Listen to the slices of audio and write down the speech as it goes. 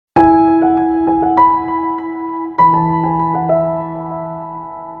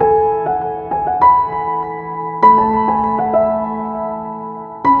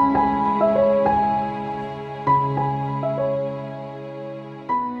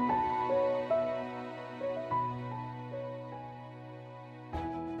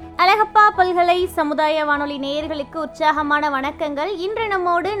பல்கலை சமுதாய வானொலி நேயர்களுக்கு உற்சாகமான வணக்கங்கள். இன்று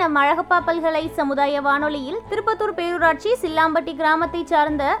நம்மோடு நம் அழகப்பா பல்கலை சமுதாய வானொலியில் திருப்பத்தூர் பேரூராட்சி சில்லாம்பட்டி கிராமத்தை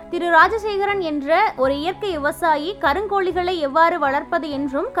சார்ந்த திரு ராஜசேகரன் என்ற ஒரு இயற்கை விவசாயி கருங்கோழிகளை எவ்வாறு வளர்ப்பது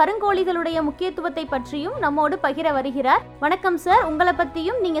என்றும் கருங்கோழிகளுடைய முக்கியத்துவத்தை பற்றியும் நம்மோடு பகிர வருகிறார். வணக்கம் சார், உங்களை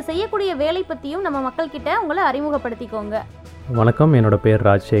பற்றியும் நீங்க செய்யக்கூடிய வேலை பற்றியும் நம்ம மக்கள் கிட்ட உங்களை அறிமுகப்படுத்திக்கோங்க. வணக்கம், என்னோட பேர்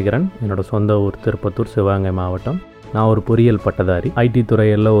ராஜசேகரன். என்னோட சொந்த ஊர் திருப்பத்தூர், சிவகங்கை மாவட்டம். நான் ஒரு பொறியியல் பட்டதாரி. ஐடி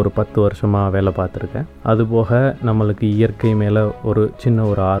துறையில் ஒரு 10 வருஷமாக வேலை பார்த்துருக்கேன். அதுபோக நம்மளுக்கு இயற்கை மேலே ஒரு சின்ன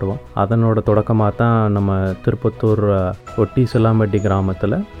ஆர்வம். அதனோட தொடக்கமாக தான் நம்ம திருப்பத்தூர் ஒட்டி சில்லாம்பட்டி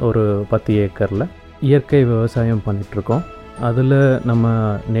கிராமத்தில் ஒரு 10 ஏக்கரில் இயற்கை விவசாயம் பண்ணிகிட்ருக்கோம். அதில் நம்ம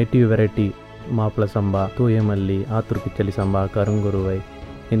நேட்டிவ் வெரைட்டி மாப்பிள சம்பா, தூயமல்லி, ஆத்தூர் கிச்சலி சம்பா, கருங்குருவை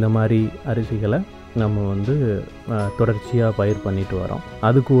இந்த மாதிரி அரிசிகளை நம்ம தொடர்ச்சியாக பயிர் பண்ணிட்டு வரோம்.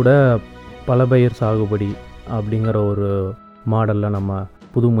 அது கூட பல பயிர் சாகுபடி அப்படிங்கிற ஒரு மாடலில் நம்ம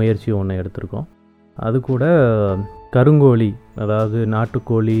புது முயற்சி ஒன்று எடுத்திருக்கோம். அது கூட கருங்கோழி, அதாவது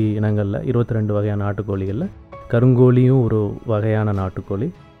நாட்டுக்கோழி இனங்களில் 22 வகையான நாட்டுக்கோழிகளில் கருங்கோழியும் ஒரு வகையான நாட்டுக்கோழி.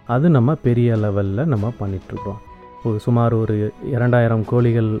 அது நம்ம பெரிய லெவலில் நம்ம பண்ணிகிட்ருக்கோம். சுமார் ஒரு 2000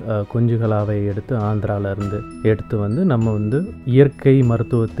 கோழிகள் குஞ்சுகளாக எடுத்து ஆந்திராவிலேருந்து எடுத்து நம்ம இயற்கை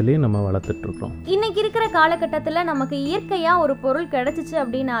மருத்துவத்திலே நம்ம வளர்த்துட்ருக்கோம். இன்னைக்கு இருக்கிற காலகட்டத்தில் நமக்கு இயற்கையாக ஒரு பொருள் கிடைச்சிச்சு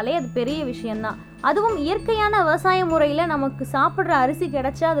அப்படின்னாலே அது பெரிய விஷயம்தான். அதுவும் இயற்கையான விவசாய முறையில் நமக்கு சாப்பிட்ற அரிசி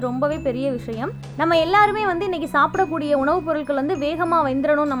கிடைச்சா அது ரொம்பவே பெரிய விஷயம். நம்ம எல்லாருமே இன்னைக்கு சாப்பிடக்கூடிய உணவுப் பொருட்கள் வேகமாக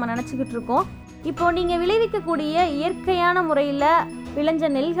வெந்துடணும்னு நம்ம நினச்சிக்கிட்டு இருக்கோம். இப்போது நீங்கள் விளைவிக்கக்கூடிய இயற்கையான முறையில் விளைஞ்ச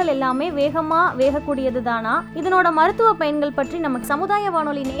நெல்கள் எல்லாமே வேகமாக வேகக்கூடியது தானா? இதனோட மருத்துவ பயன்கள் பற்றி நமக்கு சமுதாய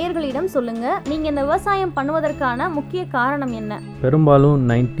வானொலி நேயர்களிடம் சொல்லுங்கள். நீங்கள் இந்த விவசாயம் பண்ணுவதற்கான முக்கிய காரணம் என்ன? பெரும்பாலும்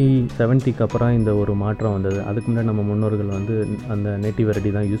 1970க்கு அப்புறம் இந்த ஒரு மாற்றம் வந்தது. அதுக்கு முன்னாடி நம்ம முன்னோர்கள் அந்த நேட்டிவ்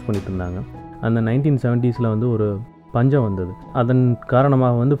வெரைட்டி தான் யூஸ் பண்ணிட்டு இருந்தாங்க. அந்த 1970ஸில் ஒரு பஞ்சம் வந்தது. அதன்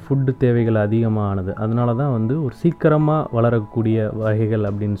காரணமாக ஃபுட்டு தேவைகள் அதிகமானது. அதனால தான் ஒரு சீக்கிரமாக வளரக்கூடிய வகைகள்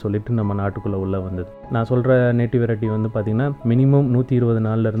அப்படின்னு சொல்லிட்டு நம்ம நாட்டுக்குள்ளே உள்ளே வந்தது. நான் சொல்கிற நேட்டிவ் வெரைட்டி பார்த்திங்கன்னா மினிமம் 120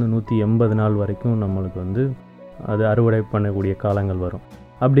 நாள்லேருந்து 180 நாள் வரைக்கும் நம்மளுக்கு அது அறுவடை பண்ணக்கூடிய காலங்கள் வரும்.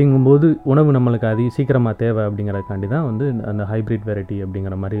 அப்படிங்கும்போது உணவு நம்மளுக்கு சீக்கிரமாக தேவை அப்படிங்கிறதுக்காண்டி தான் அந்த ஹைப்ரிட் வெரைட்டி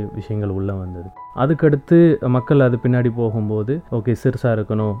அப்படிங்கிற மாதிரி விஷயங்கள் உள்ளே வந்தது. அதுக்கடுத்து மக்கள் அது பின்னாடி போகும்போது ஓகே, சிறுசாக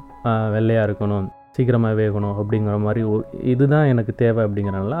இருக்கணும், வெள்ளையாக இருக்கணும், சீக்கிரமாக வேகணும் அப்படிங்கிற மாதிரி இதுதான் எனக்கு தேவை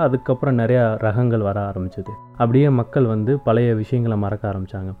அப்படிங்கிறனால அதுக்கப்புறம் நிறையா ரகங்கள் வர ஆரம்பிச்சிது. அப்படியே மக்கள் பழைய விஷயங்களை மறக்க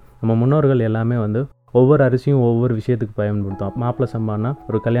ஆரம்பித்தாங்க. நம்ம முன்னோர்கள் எல்லாமே ஒவ்வொரு அரிசியும் ஒவ்வொரு விஷயத்துக்கு பயன்படுத்தும். மாப்பிள சம்பானா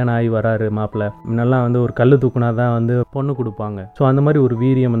ஒரு கல்யாணம் ஆகி வராரு மாப்பிள்ளை, முன்னெல்லாம் ஒரு கல் தூக்குனா தான் பொண்ணு கொடுப்பாங்க. ஸோ அந்த மாதிரி ஒரு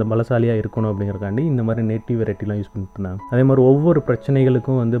வீரியம் பலசாலியாக இருக்கணும் அப்படிங்கிறக்காண்டி இந்த மாதிரி நேட்டிவ் வெரைட்டிலாம் யூஸ் பண்ணிட்டு இருந்தாங்க. அதே மாதிரி ஒவ்வொரு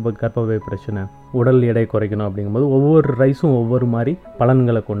பிரச்சனைகளுக்கும் இப்போ கர்ப்பப்பை பிரச்சனை, உடல் எடை குறைக்கணும் அப்படிங்கும்போது ஒவ்வொரு ரைஸும் ஒவ்வொரு மாதிரி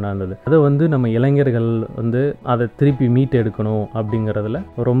பலன்களை கொண்டாந்தது. அதை நம்ம இளைஞர்கள் அதை திருப்பி மீட் எடுக்கணும் அப்படிங்கிறதுல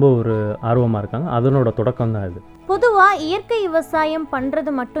ரொம்ப ஒரு ஆர்வமாக இருக்காங்க. அதனோட தொடக்கம் தான் இது. பொதுவாக இயற்கை விவசாயம்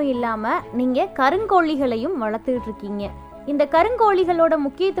பண்ணுறது மட்டும் இல்லாமல் நீங்கள் கருங்கோழிகளையும் வளர்த்துக்கிட்டு இருக்கீங்க. இந்த கருங்கோழிகளோட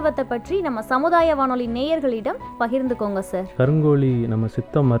முக்கியத்துவத்தை பற்றி நம்ம சமுதாய வானொலி நேயர்களிடம் பகிர்ந்துக்கோங்க சார். கருங்கோழி நம்ம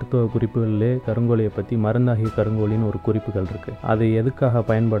சித்த மருத்துவ குறிப்புகளிலே கருங்கோழியை பற்றி மருந்தாகிய கருங்கோழின்னு ஒரு குறிப்புகள் இருக்குது. அதை எதுக்காக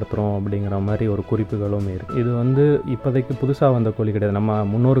பயன்படுத்துகிறோம் அப்படிங்கிற மாதிரி ஒரு குறிப்புகளும் இருக்குது. இது இப்போதைக்கு புதுசாக வந்த கோழி கிடையாது, நம்ம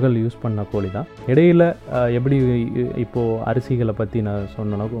முன்னோர்கள் யூஸ் பண்ண கோழி தான். இடையில் எப்படி இப்போது அரிசிகளை பற்றி நான்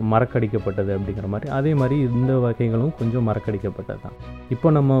சொன்னேன்னா மறக்கடிக்கப்பட்டது அப்படிங்கிற மாதிரி, அதே மாதிரி இந்த வகைகளும் கொஞ்சம் மறக்கடிக்கப்பட்டது தான். இப்போ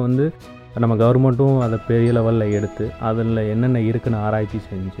நம்ம கவர்மெண்ட்டும் அதை பெரிய லெவலில் எடுத்து அதில் என்னென்ன இருக்குன்னு ஆராய்ச்சி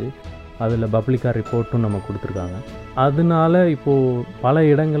செஞ்சு அதில் பப்ளிக்காக ரிப்போர்ட்டும் நம்ம கொடுத்துருக்காங்க. அதனால இப்போது பல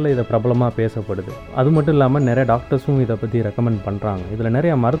இடங்களில் இதை பிரபலமாக பேசப்படுது. அது மட்டும் இல்லாமல் நிறைய டாக்டர்ஸும் இதை பற்றி ரெக்கமெண்ட் பண்ணுறாங்க. இதில்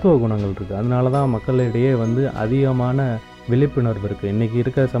நிறைய மருத்துவ குணங்கள் இருக்குது. அதனால தான் மக்களிடையே அதிகமான விழிப்புணர்வு இருக்குது. இன்றைக்கி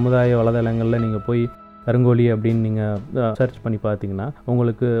இருக்க சமுதாய வலைதளங்களில் நீங்கள் போய் கருங்கோழி அப்படின்னு நீங்கள் சர்ச் பண்ணி பார்த்தீங்கன்னா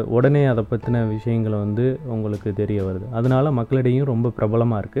உங்களுக்கு உடனே அதை பற்றின விஷயங்களை உங்களுக்கு தெரிய வருது. அதனால மக்களிடையும் ரொம்ப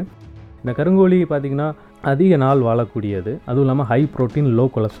பிரபலமாக இருக்குது. இந்த கருங்கோழி பார்த்திங்கன்னா அதிக நாள் வாழக்கூடியது. அதுவும் இல்லாமல் ஹை ப்ரோட்டீன், லோ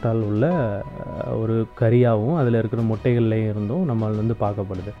கொலஸ்ட்ரால் உள்ள ஒரு கறியாகவும் அதில் இருக்கிற முட்டைகள்லேயும் இருந்தும் நம்ம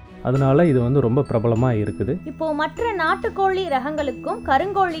பார்க்கப்படுது. அதனால இது ரொம்ப பிரபலமாக இருக்குது. இப்போது மற்ற நாட்டுக்கோழி ரகங்களுக்கும்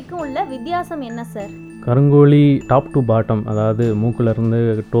கருங்கோழிக்கும் உள்ள வித்தியாசம் என்ன சார்? கருங்கோழி டாப் டு பாட்டம், அதாவது மூக்கிலேருந்து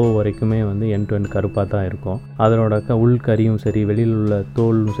டோ வரைக்குமே எண்ட் டு எண்ட் கருப்பாக தான் இருக்கும். அதனோட உள்கறியும் சரி, வெளியில் உள்ள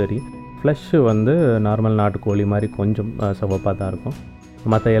தோலும் சரி, ஃப்ளஷ்ஷு நார்மல் நாட்டுக்கோழி மாதிரி கொஞ்சம் சிவப்பாக தான் இருக்கும்.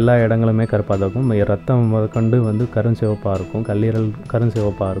 மற்ற எல்லா இடங்களுமே கருப்பாக தான் இருக்கும். ரத்தம் முதற்கொண்டு கருஞ்சிவப்பாக இருக்கும், கல்லீரல்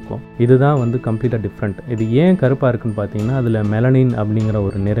கருஞ்சிவப்பாக இருக்கும். இதுதான் கம்ப்ளீட்டாக டிஃப்ரெண்ட். இது ஏன் கருப்பாக இருக்குன்னு பார்த்தீங்கன்னா அதில் மெலனின் அப்படிங்கிற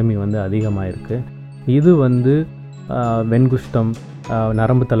ஒரு நிறமி அதிகமாக இருக்குது. இது வெண்குஷ்டம்,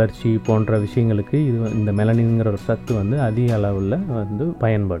 நரம்பு தளர்ச்சி போன்ற விஷயங்களுக்கு இது இந்த மெலனின்ங்கிற ஒரு சத்து வந்து அதிக அளவில் வந்து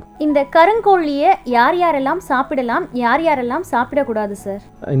பயன்படும். இந்த கருங்கோழியை யார் யாரெல்லாம் சாப்பிடலாம், யார் யாரெல்லாம் சாப்பிடக்கூடாது சார்?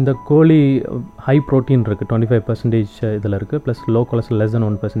 இந்த கோழி ஹை ப்ரோட்டீன் இருக்குது, 25% இதில் இருக்குது, plus low cholesterol less than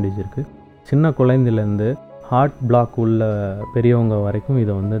 1% இருக்குது. சின்ன குழந்தைலேருந்து ஹார்ட் பிளாக் உள்ள பெரியவங்க வரைக்கும்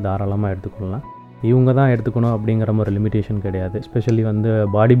இதை வந்து தாராளமாக எடுத்துக்கொள்ளலாம். இவங்க தான் எடுத்துக்கணும் அப்படிங்கிற ஒரு லிமிட்டேஷன் கிடையாது. எஸ்பெஷலி வந்து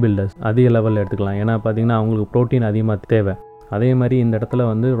பாடி பில்டர்ஸ் அதிக லெவலில் எடுத்துக்கலாம். ஏன்னா பார்த்திங்கன்னா அவங்களுக்கு ப்ரோட்டீன் அதிகமாக தேவை. அதே மாதிரி இந்த இடத்துல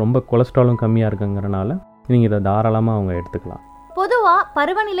வந்து ரொம்ப கொலஸ்ட்ராலும் கம்மியாக இருக்குங்கிறனால நீங்கள் இதை தாராளமாக அவங்க எடுத்துக்கலாம். பொதுவாக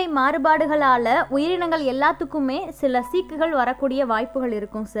பருவநிலை மாறுபாடுகளால் உயிரினங்கள் எல்லாத்துக்குமே சில சீக்குகள் வரக்கூடிய வாய்ப்புகள்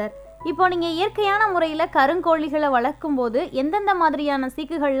இருக்கும் சார். இப்போ நீங்கள் இயற்கையான முறையில் கருங்கோழிகளை வளர்க்கும் போது எந்தெந்த மாதிரியான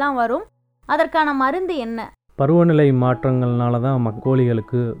சீக்குகள்லாம் வரும், அதற்கான மருந்து என்ன? பருவநிலை மாற்றங்கள்னால தான்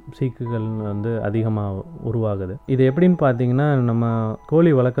கோழிகளுக்கு சீக்குகள் வந்து அதிகமாக உருவாகுது. இது எப்படின்னு பார்த்தீங்கன்னா, நம்ம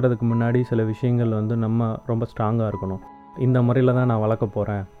கோழி வளர்க்குறதுக்கு முன்னாடி சில விஷயங்கள் வந்து நம்ம ரொம்ப ஸ்ட்ராங்காக இருக்கணும். இந்த முறையில் தான் நான் வளர்க்க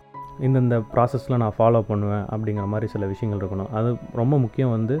போகிறேன், இந்தந்த ப்ராசஸில் நான் ஃபாலோ பண்ணுவேன் அப்படிங்கிற மாதிரி சில விஷயங்கள் இருக்கணும். அது ரொம்ப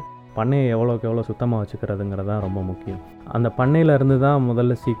முக்கியம். வந்து பண்ணையை எவ்வளோக்கு எவ்வளோ சுத்தமாக வச்சுக்கிறதுங்கிறது தான் ரொம்ப முக்கியம். அந்த பண்ணையிலேருந்து தான்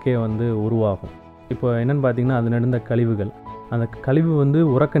முதல்ல சீக்கே வந்து உருவாகும். இப்போ என்னென்னு பார்த்தீங்கன்னா, அது நடந்த கழிவுகள், அந்த கழிவு வந்து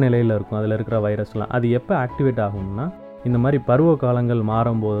உறக்க நிலையில் இருக்கும். அதில் இருக்கிற வைரஸ்லாம் அது எப்போ ஆக்டிவேட் ஆகும்னா, இந்த மாதிரி பருவ காலங்கள்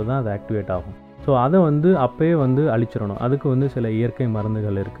மாறும்போது தான் அது ஆக்டிவேட் ஆகும். ஸோ அதை வந்து அப்போயே வந்து அழிச்சிடணும். அதுக்கு வந்து சில இயற்கை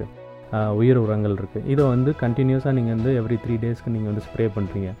மருந்துகள் இருக்குது, உயிர் உரங்கள் இருக்குது. இதை வந்து கண்டினியூஸாக நீங்கள் வந்து எவ்ரி 3 டேஸ்க்கு நீங்கள் வந்து ஸ்ப்ரே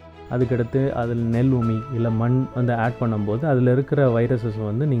பண்ணுறீங்க. அதுக்கடுத்து அதில் நெல் உமி இல்லை மண் வந்து ஆட் பண்ணும்போது அதில் இருக்கிற வைரஸஸ்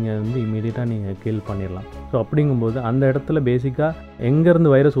வந்து நீங்கள் வந்து இமீடியட்டாக நீங்கள் கில் பண்ணிடலாம். ஸோ அப்படிங்கும்போது அந்த இடத்துல பேசிக்காக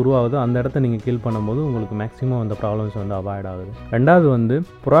எங்கேருந்து வைரஸ் உருவாகுதோ அந்த இடத்த நீங்கள் கில் பண்ணும்போது உங்களுக்கு மேக்ஸிமம் அந்த ப்ராப்ளம்ஸ் வந்து அவாய்ட் ஆகுது. ரெண்டாவது வந்து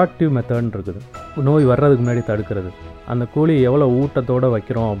ப்ரோஆக்டிவ் மெத்தட்னு இருக்குது, நோய் வர்றதுக்கு முன்னாடி தடுக்கிறது. அந்த கோழியை எவ்வளோ ஊட்டத்தோடு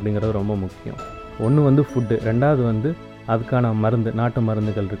வைக்கிறோம் அப்படிங்கிறது ரொம்ப முக்கியம். ஒன்று வந்து ஃபுட்டு, ரெண்டாவது வந்து அதுக்கான மருந்து, நாட்டு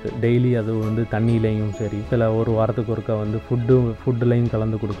மருந்துகள் இருக்குது. டெய்லி அது வந்து தண்ணியிலையும் சரி, சில ஒரு வாரத்துக்கு ஒருக்கா வந்து ஃபுட்டுலையும்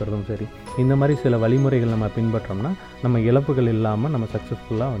கலந்து கொடுக்குறதும் சரி. இந்த மாதிரி சில வழிமுறைகள் நம்ம பின்பற்றோம்னா நம்ம இழப்புகள் இல்லாமல் நம்ம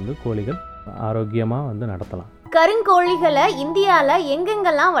சக்ஸஸ்ஃபுல்லாக வந்து கோழிகள் ஆரோக்கியமாக வந்து நடத்தலாம். கருங்கோழிகளை இந்தியாவில்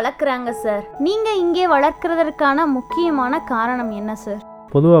எங்கெங்கெல்லாம் வளர்க்குறாங்க சார்? நீங்கள் இங்கே வளர்க்குறதற்கான முக்கியமான காரணம் என்ன சார்?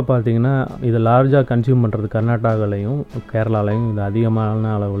 பொதுவாக பார்த்தீங்கன்னா இது லார்ஜாக கன்சியூம் பண்ணுறது கர்நாடகாலையும் கேரளாலையும் இது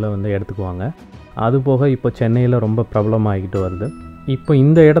அதிகமான அளவில் வந்து எடுத்துக்குவாங்க. அதுபோக இப்போ சென்னையில் ரொம்ப பிரபலமாகிட்டு வருது. இப்போ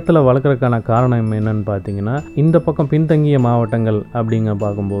இந்த இடத்துல வளர்க்குறதுக்கான காரணம் என்னன்னு பார்த்தீங்கன்னா, இந்த பக்கம் பின்தங்கிய மாவட்டங்கள் அப்படிங்க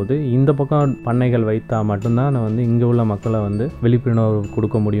பார்க்கும்போது இந்த பக்கம் பண்ணைகள் வைத்தால் மட்டும்தான் வந்து இங்கே உள்ள மக்களை வந்து விழிப்புணர்வு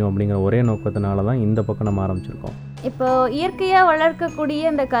கொடுக்க முடியும் அப்படிங்கிற ஒரே நோக்கத்தினால தான் இந்த பக்கம் நம்ம ஆரம்பிச்சிருக்கோம். இப்போ இயற்கையாக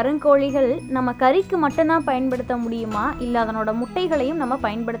வளர்க்கக்கூடிய இந்த கருங்கோழிகள் நம்ம கறிக்கு மட்டும்தான் பயன்படுத்த முடியுமா, இல்லை அதனோட முட்டைகளையும் நம்ம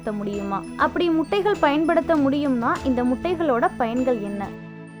பயன்படுத்த முடியுமா? அப்படி முட்டைகள் பயன்படுத்த முடியும்னா இந்த முட்டைகளோட பயன்கள் என்ன?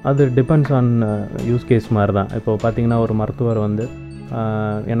 அது டிபெண்ட்ஸ் ஆன் யூஸ் கேஸ் மாதிரி தான். இப்போ பார்த்திங்கன்னா ஒரு மருத்துவர் வந்து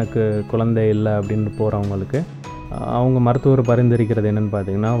எனக்கு குழந்தை இல்லை அப்படின்னு போகிறவங்களுக்கு அவங்க மருத்துவர் பரிந்துரைக்கிறது என்னென்னு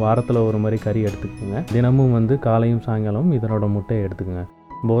பார்த்தீங்கன்னா, வாரத்தில் ஒரு மாதிரி கறி எடுத்துக்கோங்க, தினமும் வந்து காலையும் சாயங்காலமும் இதனோட முட்டையை எடுத்துக்கோங்க,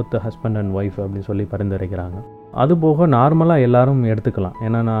 போத் ஹஸ்பண்ட் அண்ட் ஒய்ஃப் அப்படின்னு சொல்லி பரிந்துரைக்கிறாங்க. அதுபோக நார்மலாக எல்லாரும் எடுத்துக்கலாம்.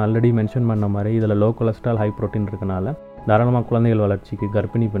 ஏன்னா நான் ஆல்ரெடி மென்ஷன் பண்ண மாதிரி இதில் லோ கொலஸ்ட்ரால் ஹை ப்ரோட்டீன் இருக்கனால தாராளமாக குழந்தைகள் வளர்ச்சிக்கு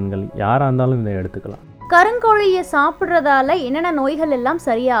கர்ப்பிணி பெண்கள் யாராக இருந்தாலும் இதை எடுத்துக்கலாம். கருங்கோழியை சாப்பிட்றதால என்னென்ன நோய்கள் எல்லாம்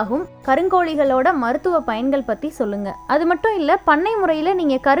சரியாகும், கருங்கோழிகளோட மருத்துவ பயன்கள் பற்றி சொல்லுங்கள். அது மட்டும் இல்லை, பண்ணை முறையில்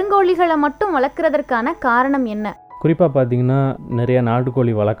நீங்கள் கருங்கோழிகளை மட்டும் வளர்க்குறதற்கான காரணம் என்ன? குறிப்பாக பார்த்தீங்கன்னா நிறைய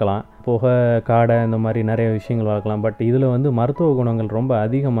நாட்டுக்கோழி வளர்க்கலாம், போக காடை இந்த மாதிரி நிறைய விஷயங்கள் வளர்க்கலாம். பட் இதில் வந்து மருத்துவ குணங்கள் ரொம்ப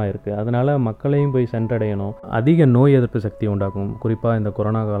அதிகமாக இருக்குது. அதனால் மக்களையும் போய் சென்றடையணும், அதிக நோய் எதிர்ப்பு சக்தி உண்டாக்கும். குறிப்பாக இந்த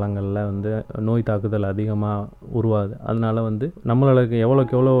கொரோனா காலங்களில் வந்து நோய் தாக்குதல் அதிகமாக உருவாகுது. அதனால் வந்து நம்மளுக்கு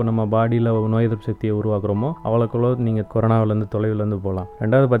எவ்வளோக்கு எவ்வளோ நம்ம பாடியில் நோய் எதிர்ப்பு சக்தியை உருவாக்குறோமோ அவ்வளோக்கு எவ்வளோ நீங்கள் கொரோனாவிலேருந்து தொலைவிலேருந்து போகலாம்.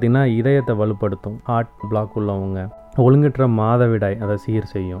 ரெண்டாவது பார்த்திங்கன்னா இதயத்தை வலுப்படுத்தும். ஹார்ட் பிளாக் உள்ளவங்க, ஒழுங்கற்ற மாதவிடாய் அதை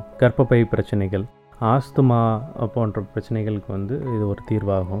சீர் செய்யும். கர்ப்பப்பை பிரச்சனைகள், ஆஸ்துமா போன்ற பிரச்சனைகளுக்கு வந்து இது ஒரு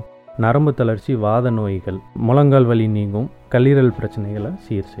தீர்வாகும். நரம்பு தளர்ச்சி, வாத நோய்கள், முழங்கால் வலி நீங்கும். கல்லீரல் பிரச்சனைகளை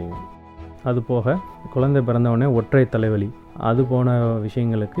சீர் செய்யும். அதுபோக குழந்தை பிறந்தவுடனே ஒற்றை தலைவலி, அது போன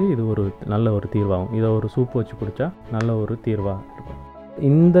விஷயங்களுக்கு இது ஒரு நல்ல ஒரு தீர்வாகும். இதை ஒரு சூப் வச்சு குடித்தா நல்ல ஒரு தீர்வாக இருக்கும்.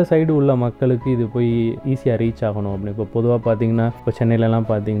 இந்த சைடு உள்ள மக்களுக்கு இது போய் ஈஸியாக ரீச் ஆகணும் அப்படின்னு இப்போ பொதுவாக பார்த்தீங்கன்னா இப்போ சென்னையிலலாம்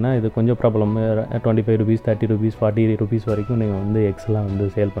பார்த்தீங்கன்னா இது கொஞ்சம் ப்ராப்ளம். 25 ரூபீஸ், 30 ரூபீஸ், 40 ரூபீஸ் வரைக்கும் நீங்கள் வந்து எக்ஸ்லாம் வந்து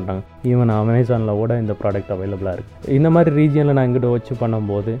சேல் பண்ணுறாங்க. ஈவன் அமேசானில் கூட இந்த ப்ராடக்ட் அவைலபிளாக இருக்குது. இந்த மாதிரி ரீஜியனில் நான் இங்கிட்ட வச்சு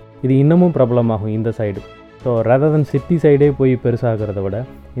பண்ணும்போது இது இன்னமும் பிரபலமாகும் இந்த side. So rather than city சைடே போய் பெருசாகிறத விட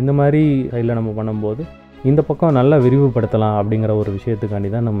இந்த மாதிரி சைடில் நம்ம பண்ணும்போது இந்த பக்கம் நல்லா விரிவுபடுத்தலாம் அப்படிங்கிற ஒரு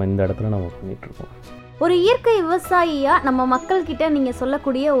விஷயத்துக்காண்டி தான் நம்ம இந்த இடத்துல நம்ம பண்ணிகிட்ருக்கோம். ஒரு இயற்கை விவசாயியாக நம்ம மக்கள்கிட்ட நீங்கள்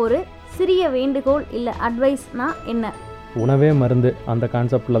சொல்லக்கூடிய ஒரு சிறிய வேண்டுகோள் இல்லை அட்வைஸ்னால் என்ன? உணவே மருந்து அந்த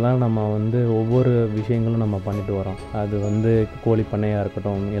கான்செப்டில் தான் நம்ம வந்து ஒவ்வொரு விஷயங்களும் நம்ம பண்ணிட்டு வரோம். அது வந்து கோழி பண்ணையாக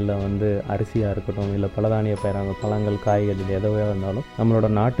இருக்கட்டும், இல்லை வந்து அரிசியாக இருக்கட்டும், இல்லை பலதானிய பயிராக பழங்கள் காய்கறிகள் எதுவாக இருந்தாலும் நம்மளோட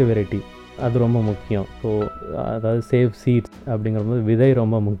நாட்டு வெரைட்டி அது ரொம்ப முக்கியம். ஸோ அதாவது சேவ் சீட்ஸ் அப்படிங்கிறபோது விதை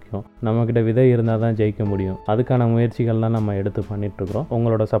ரொம்ப முக்கியம். நம்மக்கிட்ட விதை இருந்தால் தான் ஜெயிக்க முடியும். அதுக்கான முயற்சிகள் தான் நம்ம எடுத்து பண்ணிகிட்ருக்குறோம்.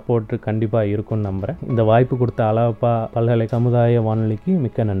 உங்களோட சப்போர்ட் கண்டிப்பாக இருக்கும்னு நம்புகிறேன். இந்த வாய்ப்பு கொடுத்த அழகப்பா பல்கலை சமுதாய வானொலிக்கு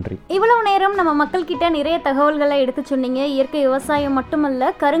மிக்க நன்றி. இவ்வளவு நேரம் நம்ம மக்கள்கிட்ட நிறைய தகவல்களை எடுத்து சொன்னீங்க. இயற்கை விவசாயம்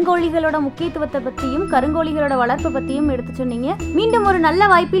மட்டுமல்ல, கருங்கோழிகளோட முக்கியத்துவத்தை பற்றியும் கருங்கோழிகளோட வளர்ப்பு பற்றியும் எடுத்து சொன்னீங்க. மீண்டும் ஒரு நல்ல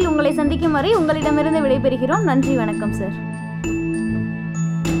வாய்ப்பில் உங்களை சந்திக்கும் வரை உங்களிடமிருந்து விடைபெறுகிறோம். நன்றி, வணக்கம் சார்.